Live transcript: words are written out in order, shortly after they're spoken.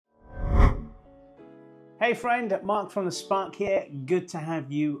Hey friend, Mark from the Spark here. Good to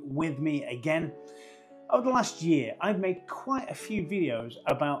have you with me again. Over the last year, I've made quite a few videos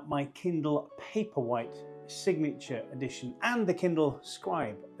about my Kindle Paperwhite Signature Edition and the Kindle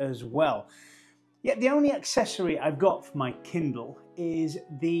Scribe as well. Yet the only accessory I've got for my Kindle is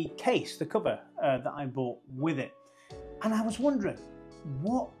the case, the cover that I bought with it. And I was wondering,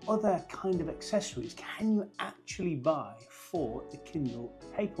 what other kind of accessories can you actually buy for the Kindle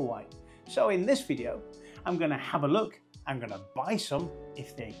Paperwhite? So in this video, I'm going to have a look, I'm going to buy some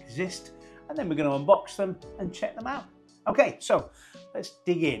if they exist, and then we're going to unbox them and check them out. Okay, so let's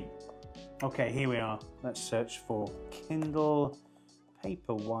dig in. Okay, here we are. Let's search for Kindle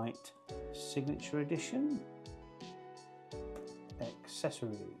Paperwhite Signature Edition.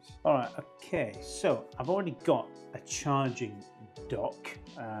 Accessories. All right, okay, so I've already got a charging dock.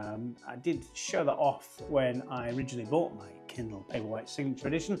 I did show that off when I originally bought my Kindle Paperwhite Signature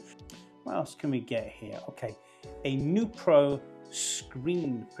Edition. What else can we get here? Okay, a NuPro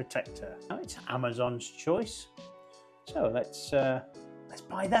screen protector. Now it's Amazon's choice, so let's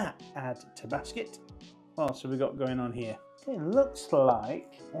buy that. Add to basket. What else have we got going on here? Okay, looks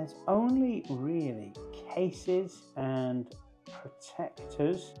like there's only really cases and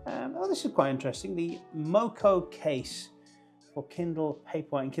protectors. Oh, this is quite interesting. The MoKo case for Kindle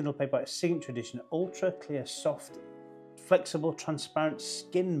Paperwhite and Kindle Paperwhite Signature Edition, ultra clear, soft, flexible, transparent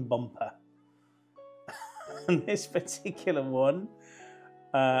skin bumper. And this particular one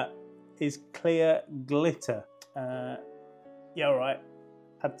is clear glitter. Yeah, all right.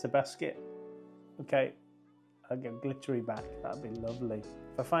 Add to basket. Okay, I'll get glittery back. That'd be lovely.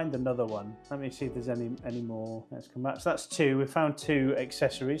 If I find another one, let me see if there's any more. Let's come back. So that's two. We found two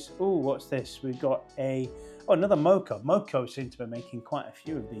accessories. Oh, what's this? We've got another MoKo. MoKo seem to be making quite a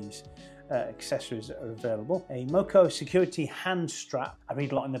few of these accessories that are available. A MoKo security hand strap. I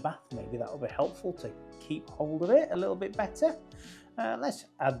read a lot in the bath. Maybe that will be helpful to keep hold of it a little bit better. Let's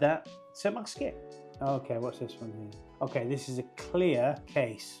add that to my basket. Okay, what's this one here? Okay, this is a clear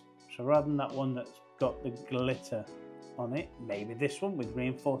case. So rather than that one that's got the glitter on it, maybe this one with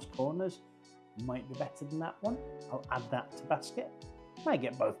reinforced corners might be better than that one. I'll add that to basket. Might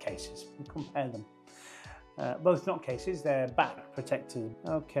get both cases and compare them. Both not cases, they're back protectors.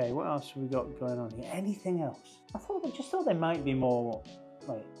 Okay, what else have we got going on here? Anything else? I just thought there might be more,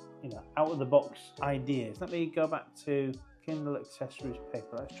 like, you know, out of the box ideas. Let me go back to Kindle accessories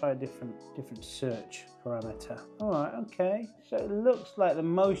paper. Let's try a different search parameter. All right, okay. So it looks like the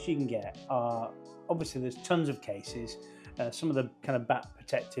most you can get are, obviously there's tons of cases. Some of the kind of back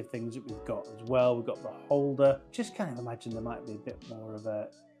protective things that we've got as well. We've got the holder. Just kind of imagine there might be a bit more of an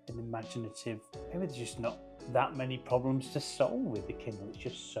imaginative, maybe there's just not that many problems to solve with the Kindle. It's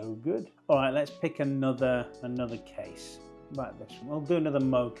just so good. All right, let's pick another case. Like this one. We'll do another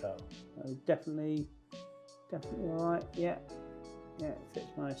MoKo. Definitely all right. Yeah, it fits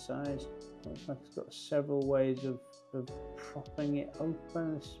my size. Looks like it's got several ways of propping it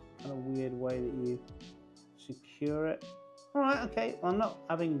open. This kind of weird way that you secure it. All right, okay. Well, I'm not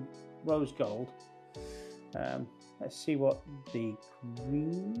having rose gold. Let's see what the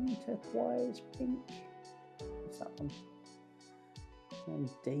green turquoise pink. What's that one? And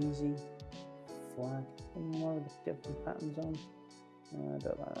daisy flag. More of the different patterns on.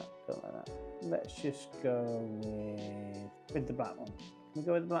 Don't like that. Let's just go with the black one. Can we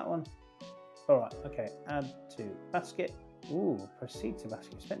go with the black one? All right, okay. Add to basket. Ooh, proceed to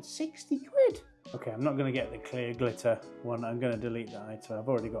basket. Spent 60 quid. Okay, I'm not going to get the clear glitter one. I'm going to delete that item. I've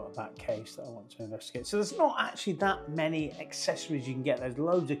already got a back case that I want to investigate. So there's not actually that many accessories you can get. There's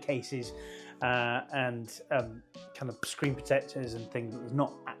loads of cases and kind of screen protectors and things, but there's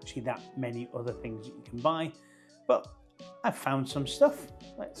not actually that many other things that you can buy. But I've found some stuff.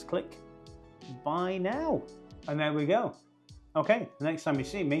 Let's click buy now. And there we go. Okay, the next time you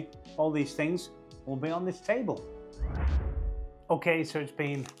see me, all these things will be on this table. Okay, so it's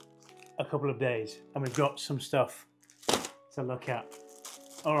been a couple of days and we've got some stuff to look at.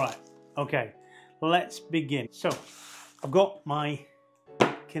 All right, okay, let's begin. So I've got my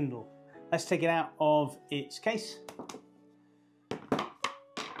Kindle. Let's take it out of its case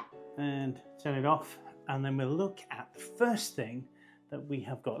and turn it off, and then we'll look at the first thing that we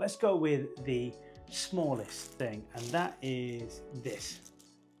have got. Let's go with the smallest thing, and that is this.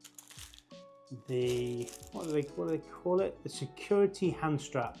 The what do they call it? The security hand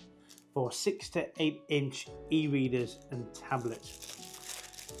strap for 6 to 8 inch e-readers and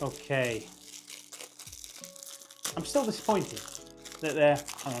tablets. Okay, I'm still disappointed that there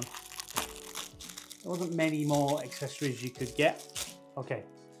wasn't many more accessories you could get. Okay,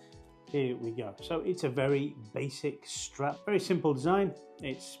 here we go. So it's a very basic strap, very simple design.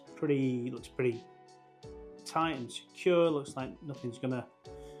 Looks pretty tight and secure. Looks like nothing's gonna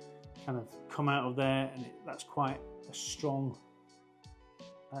kind of come out of there, and that's quite a strong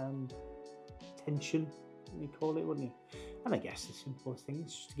tension, you call it, wouldn't you? And I guess the simplest thing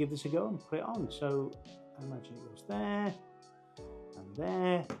is just to give this a go and put it on. So I imagine it goes there and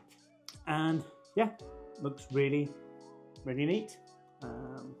there, and yeah, looks really, really neat.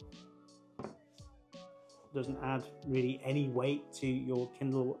 Doesn't add really any weight to your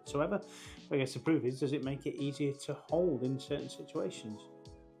Kindle whatsoever. But I guess the proof is, does it make it easier to hold in certain situations?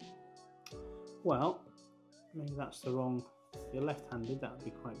 Well, maybe that's the wrong. If you're left-handed, that would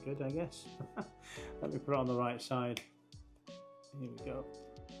be quite good, I guess. Let me put it on the right side. Here we go.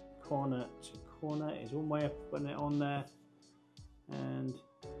 Corner to corner is one way of putting it on there, and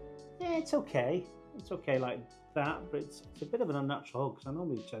yeah, it's okay. It's okay like that, but it's a bit of an unnatural hold because I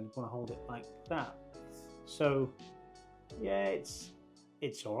normally tend to want to hold it like that. So yeah, it's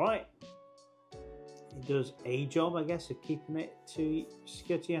all right. It does a job, I guess, of keeping it to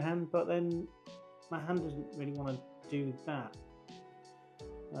secure to your hand, but then my hand doesn't really want to do that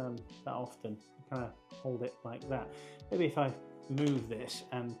that often. I kind of hold it like that. Maybe if I move this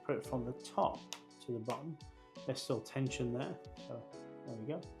and put it from the top to the bottom, there's still tension there. So there we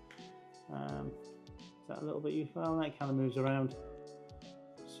go. Is that a little bit useful? Well, that kind of moves around.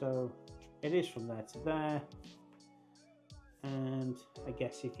 So it is from there to there. And I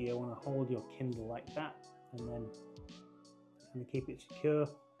guess if you want to hold your Kindle like that and then kind of keep it secure,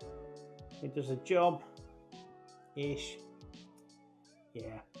 it does a job-ish.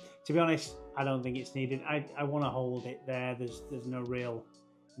 Yeah, to be honest, I don't think it's needed. I want to hold it there. There's no real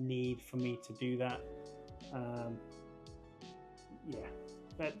need for me to do that. Yeah,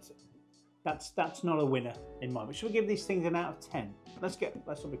 that's not a winner in my book. Should we give these things an out of 10? Let's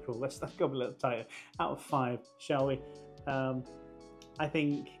not be cruel. Let's go a little tighter. Out of 5, shall we? I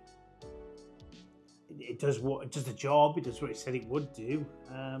think it does the job. It does what it said it would do.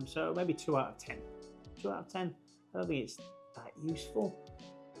 So maybe 2 out of 10. 2 out of 10. I don't think it's that useful.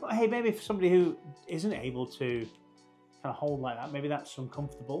 But hey, maybe for somebody who isn't able to kind of hold like that, maybe that's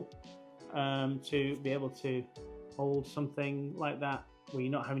uncomfortable to be able to hold something like that where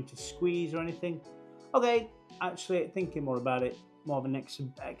you're not having to squeeze or anything. Okay, actually thinking more about it, more of an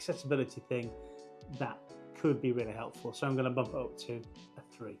accessibility thing, that could be really helpful. So I'm going to bump it up to a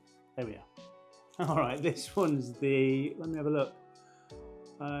 3. There we are. All right, this one's the, let me have a look.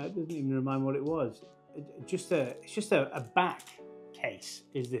 It doesn't even remind me what it was. It's just a back case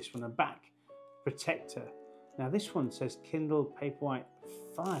is this one, a back protector. Now this one says Kindle Paperwhite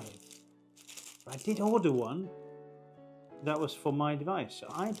 5. I did order one that was for my device, so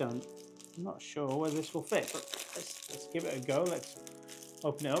I'm not sure whether this will fit, but let's give it a go. Let's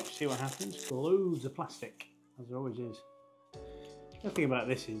open it up, see what happens. Loads of plastic, as there always is. The thing about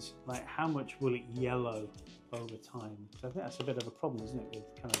this is, like, how much will it yellow over time? So I think that's a bit of a problem, isn't it, with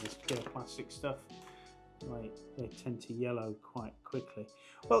kind of this clear plastic stuff? Like, they tend to yellow quite quickly.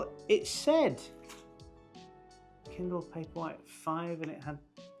 Well, it said Kindle Paperwhite 5, and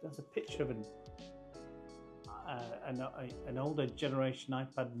there's a picture of an older generation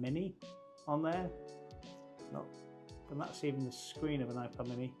iPad mini on there. And that's even the screen of an iPad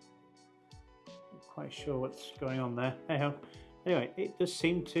mini. Not quite sure what's going on there. Hey-ho. Anyway, it does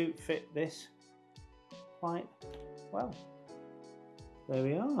seem to fit this quite well. There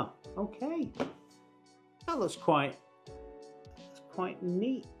we are. Okay. That looks quite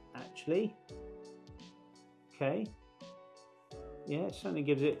neat, actually. Okay. Yeah, it certainly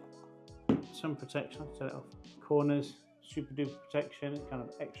gives it some protection. I'll set it off. Corners, super duper protection, kind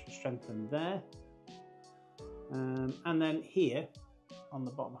of extra strengthened there. And then here on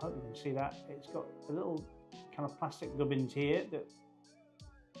the bottom, I hope you can see that, it's got a little kind of plastic gubbins here that,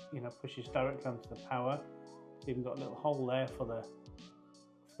 you know, pushes directly onto the power. It's even got a little hole there for the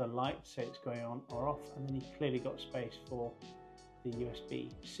light, so it's going on or off, and then you've clearly got space for the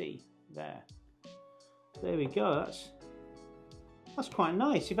USB-C there. There we go. That's quite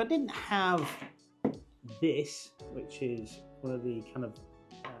nice. If I didn't have this, which is one of the kind of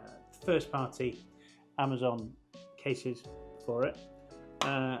first-party Amazon cases for it,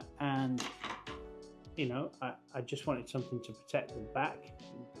 and you know, I just wanted something to protect the back.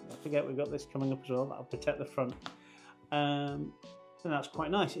 Don't forget we've got this coming up as well, that'll protect the front. And that's quite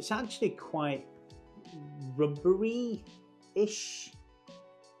nice. It's actually quite rubbery-ish.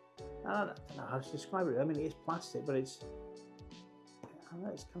 I don't know how to describe it. I mean, it is plastic, but it's kind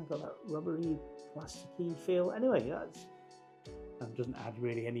of got that rubbery, plasticky feel. Anyway, that doesn't add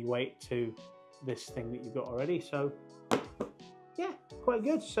really any weight to this thing that you've got already. So yeah, quite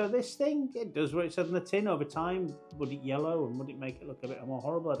good. So this thing, it does what it said in the tin. Over time, would it yellow and would it make it look a bit more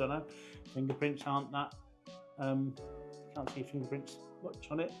horrible? I don't know. Fingerprints aren't that Can't see fingerprints much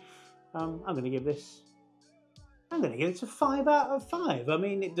on it. I'm going to give this. I'm going to give it a 5 out of 5. I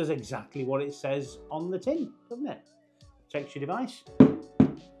mean, it does exactly what it says on the tin, doesn't it? Protects your device.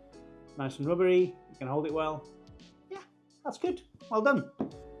 Nice and rubbery. You can hold it well. Yeah, that's good. Well done.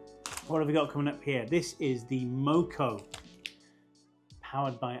 What have we got coming up here? This is the MoKo,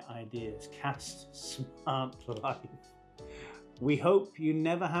 powered by ideas. Cast smart life. We hope you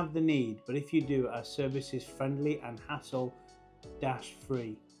never have the need, but if you do, our service is friendly and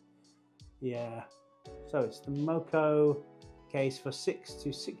hassle-free. Yeah. So it's the MoKo case for 6 to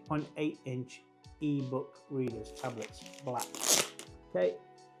 6.8 inch ebook readers, tablets, black. Okay,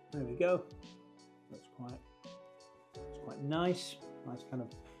 there we go. That's quite nice. Nice kind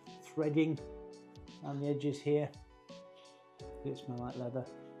of threading on the edges here. Does it smell like leather?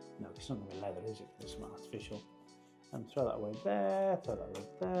 No, it's not going to be leather, is it? It's smell artificial. Throw that away there. Throw that away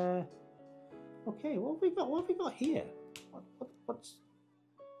there. Okay, what have we got? What have we got here? What's?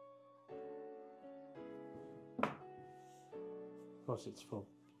 Of course, it's for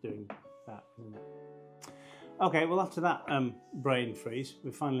doing that, isn't it? Okay, well after that brain freeze,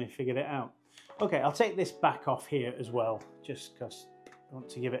 we finally figured it out. Okay, I'll take this back off here as well, just because I want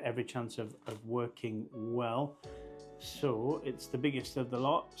to give it every chance of working well. So it's the biggest of the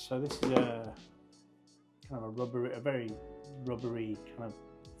lot. So this is a kind of a very rubbery kind of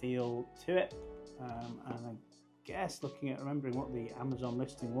feel to it. And I guess remembering what the Amazon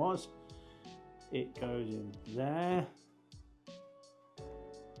listing was, it goes in there.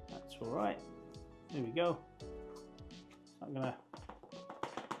 That's all right. There we go. It's not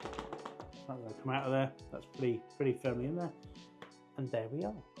gonna come out of there. That's pretty firmly in there. And there we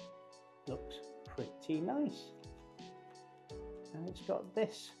are. Looks pretty nice. And it's got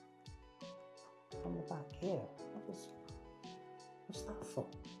this on the back here. What's that for?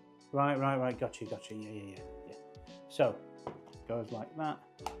 Right. Gotcha. Yeah. So it goes like that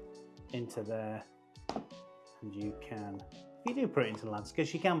into there, and you can, if you do put it into the landscape,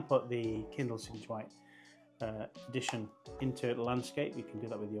 because you can put the Kindle Signature White edition into the landscape. You can do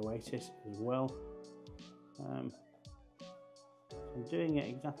that with the Oasis as well. I'm doing it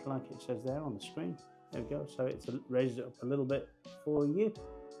exactly like it says there on the screen. There we go. So it raises it up a little bit for you.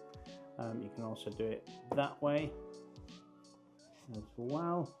 You can also do it that way as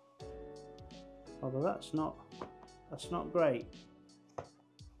well. Although that's not great.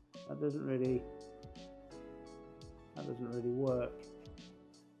 That doesn't really work.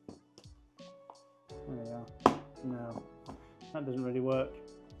 There we are. No, that doesn't really work.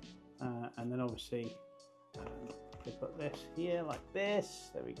 And then obviously we put this here like this.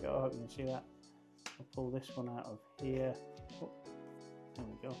 There we go. I hope you can see that. I'll pull this one out of here. Oh, there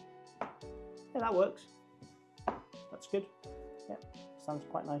we go. Yeah, that works. That's good. Yeah, stands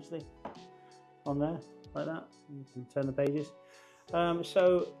quite nicely on there, like that. You can turn the pages.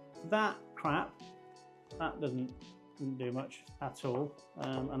 So that crap, that doesn't do much at all.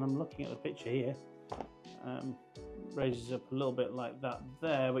 And I'm looking at the picture here. Raises up a little bit like that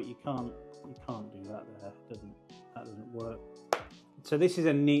there, but you can't do that there. That doesn't work. So this is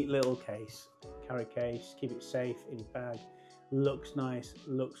a neat little case, carry case. Keep it safe in your bag. Looks nice,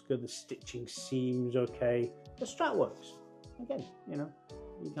 looks good. The stitching seems okay. The strap works. Again,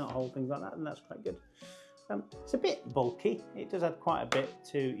 you can't hold things like that, and that's quite good. It's a bit bulky. It does add quite a bit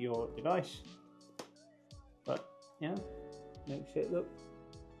to your device, but makes it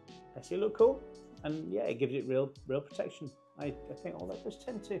look cool, and yeah, it gives it real protection. I think all that does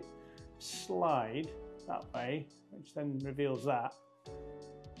tend to slide that way, which then reveals that.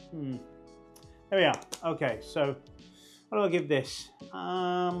 There we are. Okay, so what do I give this?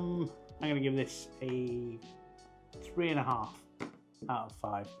 I'm going to give this a 3.5 out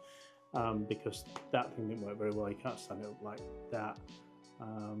of 5 because that thing didn't work very well. You can't stand it up like that,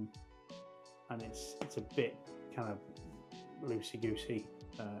 and it's a bit kind of loosey-goosey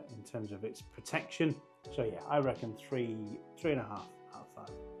in terms of its protection. So yeah, I reckon 3.5 out of 5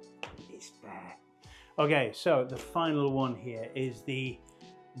 is fair. Okay, so the final one here is the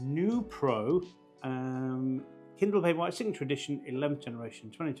NuPro Kindle Paperwhite Signature Edition 11th generation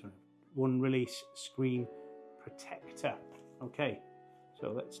 2021 release screen protector. Okay,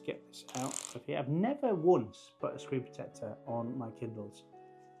 so let's get this out of here. I've never once put a screen protector on my Kindles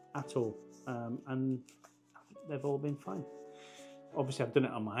at all, and they've all been fine. Obviously I've done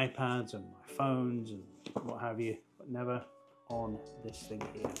it on my iPads and my phones and what have you, but never on this thing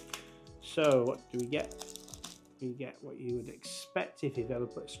here. So what do we get? You get what you would expect if you've ever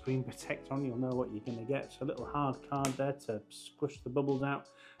put a screen protector on. You'll know what you're going to get. So a little hard card there to squish the bubbles out,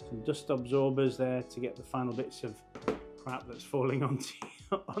 some dust absorbers there to get the final bits of crap that's falling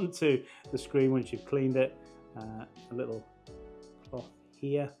onto the screen once you've cleaned it, a little cloth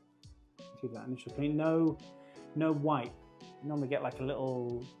here. Do that initial clean. No wipe. You normally get like a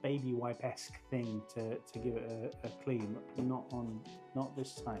little baby wipe-esque thing to give it a clean. Not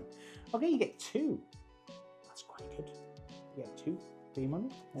this time. Okay, you get 2. That's quite good. You get 2 for your money.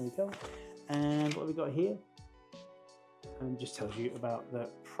 There we go. And what have we got here? And just tells you about the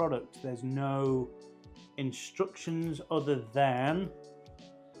product. There's no instructions other than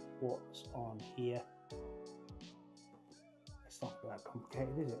what's on here. It's not that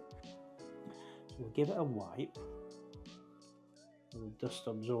complicated, is it? So we'll give it a wipe. A little dust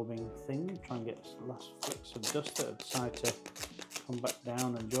absorbing thing. Try and get the last flicks of dust that have decided to come back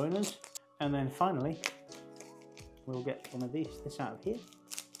down and join us. And then finally, we'll get one of this out of here.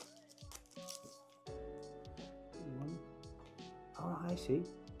 Oh, I see.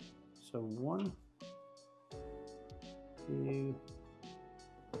 So 1, 2.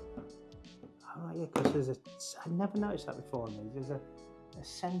 Oh, yeah, because there's I never noticed that before on these. There's a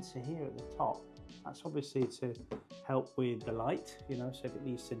sensor here at the top. That's obviously to help with the light, you know, so if it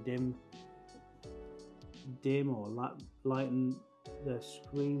needs to dim or lighten the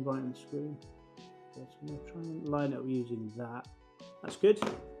screen, brighten the screen. So I'm going to try and line it up using that. That's good.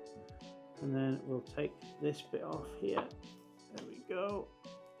 And then we'll take this bit off here. There we go.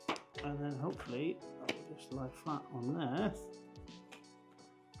 And then hopefully that will just lie flat on there.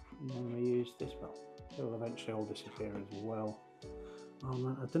 And then we use this belt. It will eventually all disappear as well. Oh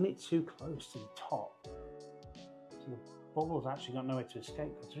man, I've done it too close to the top. So the bubble's actually got nowhere to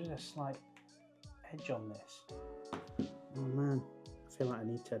escape because there is a slight edge on this. Oh man, I feel like I do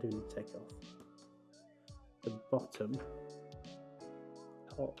need to take off the bottom,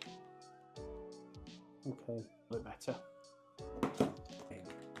 top. Okay, a bit better.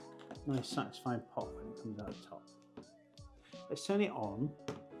 Nice satisfying pop when it comes out the top. Let's turn it on,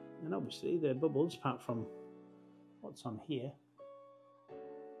 and obviously the bubbles, apart from what's on here,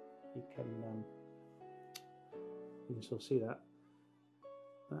 you can still see that.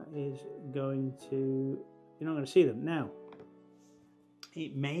 That is going to, you're not going to see them. Now,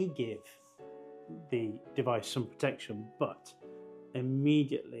 it may give the device some protection, but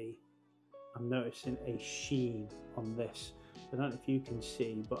immediately I'm noticing a sheen on this. I don't know if you can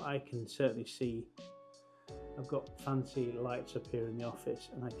see, but I can certainly see. I've got fancy lights up here in the office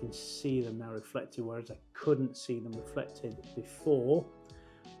and I can see them now reflected, whereas I couldn't see them reflected before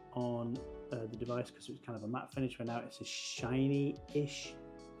on the device because it was kind of a matte finish, but now it's a shiny-ish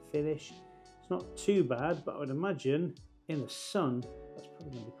finish. It's not too bad, but I would imagine in the sun that's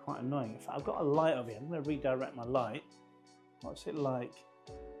probably going to be quite annoying. In fact, I've got a light over here. I'm going to redirect my light. What's it like?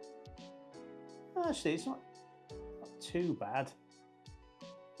 Actually, it's not too bad.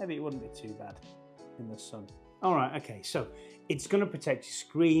 Maybe it wouldn't be too bad in the sun. All right, okay, so it's going to protect your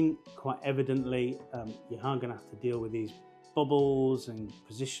screen quite evidently. You are going to have to deal with these bubbles and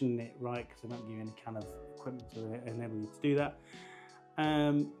position it right because they don't give you any kind of equipment to enable you to do that.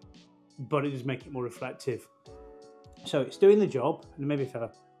 But it does make it more reflective. So it's doing the job, and maybe if I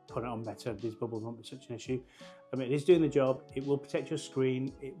put it on better, these bubbles won't be such an issue. It is doing the job. It will protect your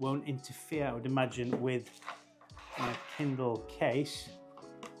screen. It won't interfere, I would imagine, with my Kindle case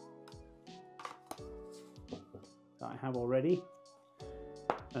that I have already.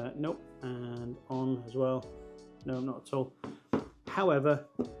 Nope, and on as well. No, not at all. However,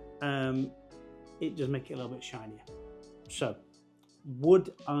 it does make it a little bit shinier. So,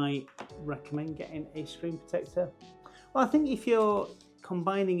 would I recommend getting a screen protector? Well, I think if you're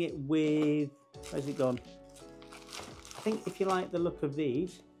combining it with, where's it gone? I think if you like the look of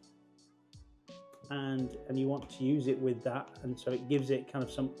these and you want to use it with that, and so it gives it kind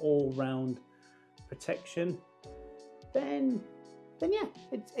of some all-round protection, then yeah,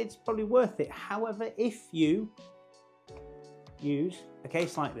 it's probably worth it. However, if you use a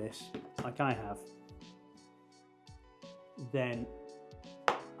case like this, like I have, then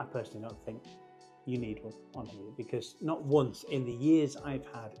I personally don't think you need one on here, because not once in the years I've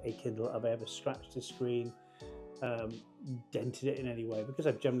had a Kindle have I ever scratched the screen, dented it in any way, because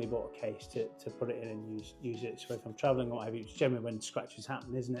I've generally bought a case to put it in and use it. So if I'm traveling or what have you, it's generally when scratches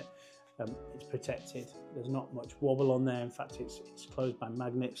happen, isn't it? It's protected. There's not much wobble on there. In fact, it's closed by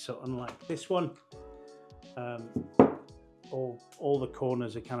magnets. So unlike this one, all the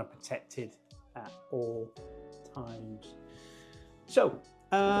corners are kind of protected at all times. So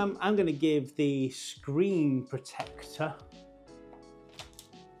I'm going to give the screen protector,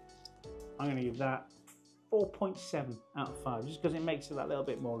 I'm going to give that 4.7 out of 5, just because it makes it that little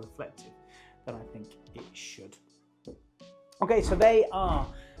bit more reflective than I think it should. Okay, so they are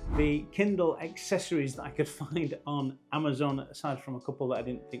the Kindle accessories that I could find on Amazon, aside from a couple that I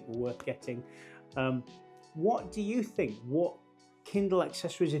didn't think were worth getting. What do you think? What Kindle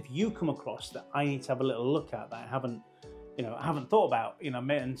accessories have you come across that I need to have a little look at that I haven't thought about?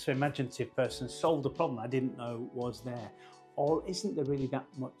 And so imaginative person solved a problem I didn't know was there. Or isn't there really that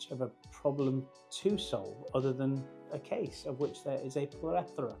much of a problem to solve other than a case, of which there is a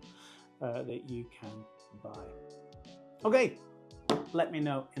plethora that you can buy? Okay, let me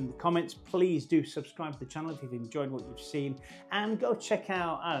know in the comments. Please do subscribe to the channel if you've enjoyed what you've seen, and go check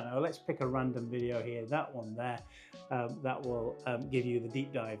out, I don't know, let's pick a random video here, that one there, that will give you the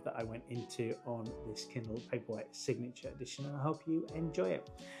deep dive that I went into on this Kindle Paperwhite Signature Edition, and I hope you enjoy it.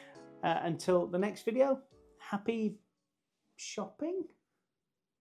 Until the next video, happy shopping.